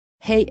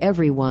Hey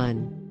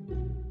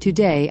everyone!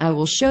 Today I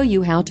will show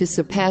you how to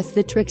surpass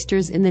the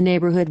tricksters in the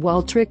neighborhood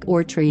while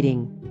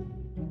trick-or-treating.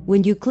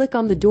 When you click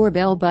on the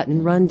doorbell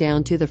button, run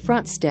down to the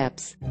front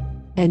steps,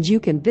 and you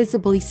can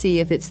visibly see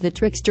if it's the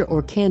trickster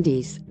or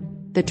candies.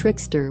 The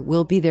trickster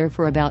will be there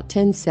for about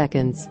 10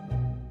 seconds.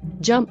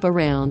 Jump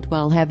around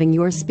while having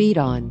your speed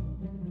on.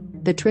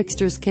 The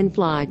tricksters can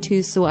fly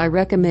too, so I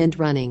recommend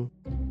running.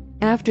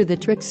 After the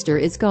trickster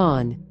is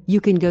gone,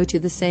 you can go to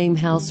the same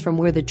house from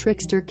where the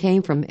trickster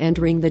came from and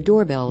ring the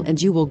doorbell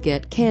and you will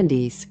get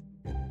candies.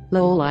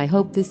 Lol, I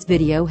hope this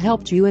video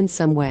helped you in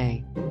some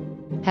way.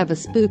 Have a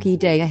spooky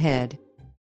day ahead.